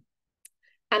 And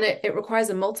it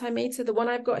requires a multimeter. The one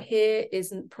I've got here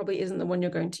probably isn't the one you're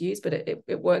going to use, but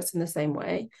it works in the same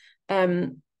way.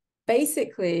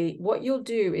 Basically, what you'll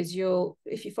do is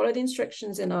if you follow the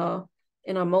instructions in our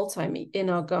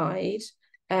guide,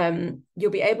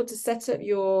 you'll be able to set up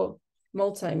your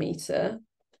multimeter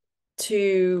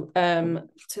to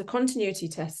continuity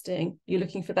testing. You're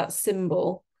looking for that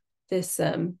symbol, this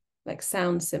like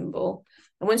sound symbol.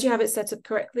 And once you have it set up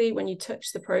correctly, when you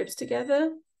touch the probes together, I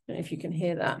don't know if you can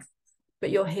hear that, but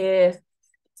you'll hear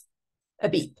a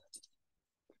beep.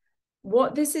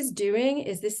 What this is doing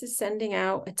is this is sending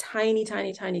out a tiny,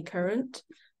 tiny, tiny current.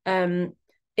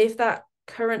 If that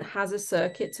current has a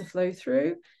circuit to flow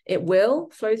through, it will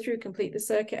flow through, complete the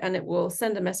circuit, and it will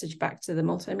send a message back to the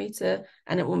multimeter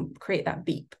and it will create that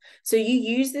beep. So you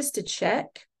use this to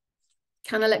check,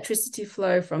 can electricity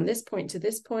flow from this point to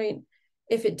this point?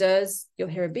 If it does, you'll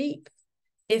hear a beep.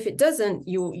 If it doesn't,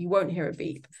 you won't hear a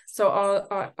beep. So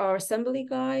our assembly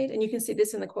guide, and you can see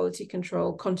this in the quality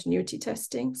control continuity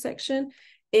testing section,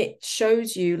 it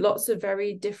shows you lots of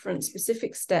very different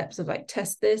specific steps of like,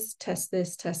 test this, test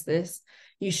this, test this.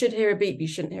 You should hear a beep, you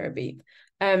shouldn't hear a beep.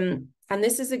 And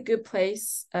this is a good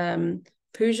place,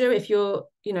 Pooja, if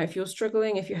you're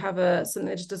struggling, if you have something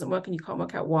that just doesn't work and you can't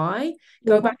work out why,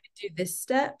 go back and do this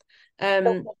step.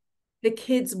 The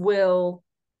kids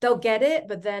they'll get it,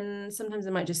 but then sometimes they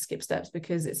might just skip steps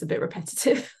because it's a bit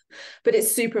repetitive, but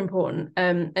it's super important.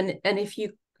 And if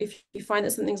you find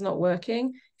that something's not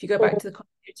working, if you go back to the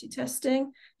continuity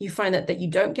testing, you find that you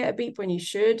don't get a beep when you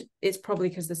should, it's probably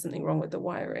because there's something wrong with the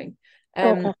wiring.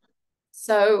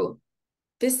 So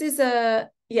this is I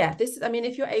mean,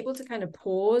 if you're able to kind of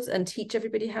pause and teach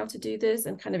everybody how to do this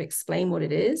and kind of explain what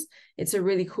it is, it's a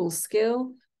really cool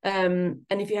skill. And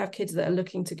if you have kids that are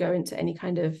looking to go into any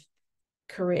kind of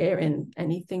career in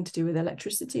anything to do with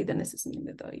electricity, then this is something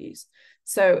that they'll use.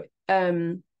 So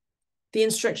the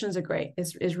instructions are great,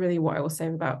 is really what I will say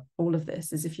about all of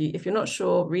this, is if you're not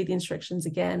sure, read the instructions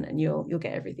again and you'll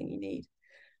get everything you need.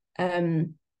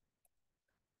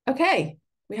 Okay,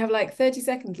 we have like 30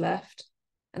 seconds left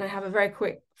and I have a very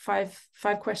quick five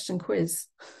question quiz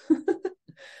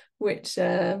which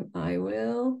I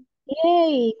will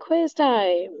Yay, quiz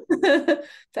time. that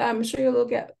I'm sure you'll all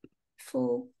get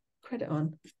full credit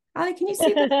on. Ali, can you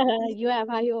see that? You have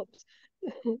high hopes.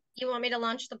 You want me to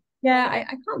launch the... Yeah,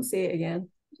 I can't see it again.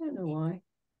 I don't know why.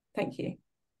 Thank you.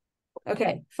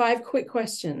 Okay, 5 quick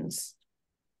questions.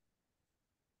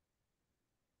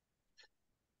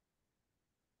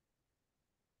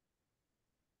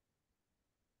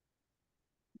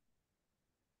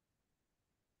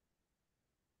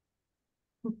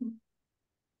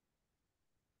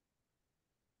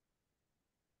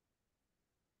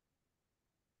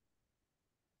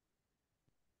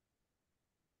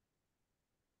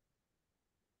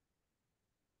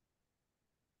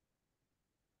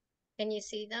 Can you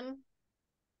see them?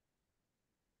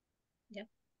 Yeah.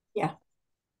 Yeah.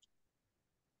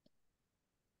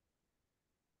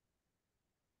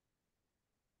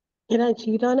 Can I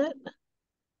cheat on it?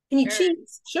 Can you cheat?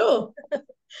 Sure.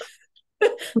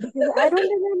 Because I don't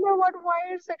remember what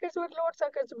wired circuits were load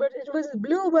circuits, but it was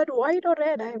blue, but white or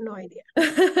red, I have no idea.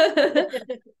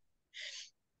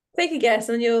 Take a guess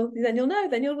and you'll know,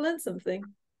 then you'll learn something.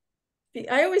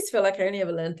 I always feel like I only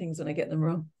ever learn things when I get them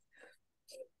wrong.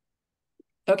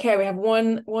 Okay, we have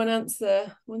one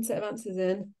answer, one set of answers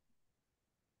in.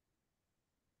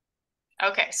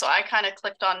 Okay, so I kind of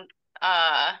clicked on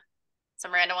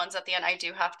some random ones at the end. I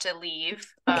do have to leave.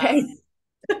 Okay.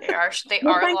 They are Well, thank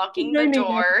you locking for the joining us.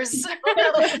 doors. So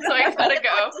I gotta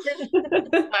go.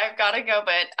 I've gotta go,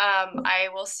 but I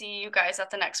will see you guys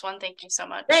at the next one. Thank you so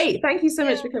much. Great. Thank you so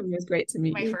much for coming. It was great to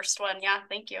meet My you. first one. Yeah,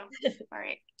 thank you. All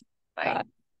right. Bye.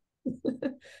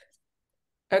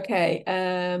 Okay,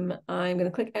 I'm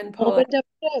gonna click end poll. Open the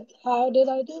breath. How did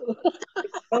I do?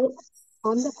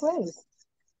 On the quiz.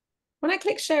 When I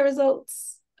click share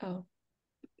results, oh,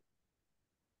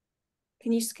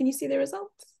 can you see the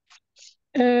results?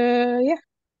 Yeah.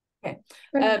 Okay.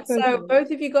 So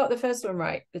both of you got the first one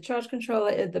right. The charge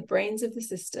controller is the brains of the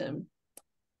system.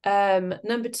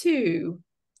 Number 2,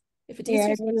 if a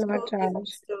DC is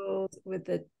installed with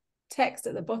the text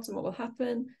at the bottom, what will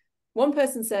happen? One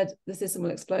person said the system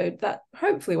will explode. That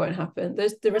hopefully won't happen.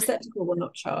 The receptacle will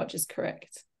not charge is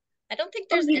correct. I don't think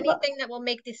there's anything that will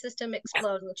make the system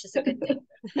explode, which is a good thing.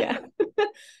 Yeah.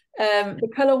 The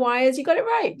color wires, you got it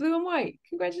right. Blue and white.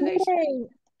 Congratulations.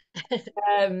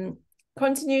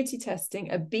 Continuity testing.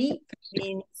 A beep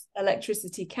means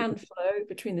electricity can flow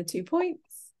between the 2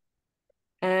 points.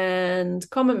 And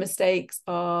common mistakes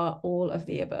are all of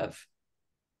the above.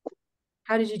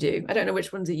 How did you do? I don't know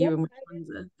which ones are you and which ones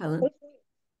are Helen.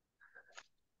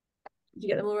 Did you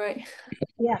get them all right?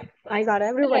 Yeah, I got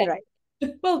everyone right.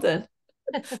 Well done.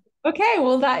 Okay,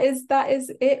 well that is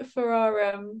it for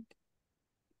our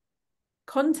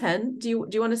content. Do you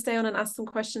want to stay on and ask some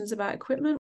questions about equipment?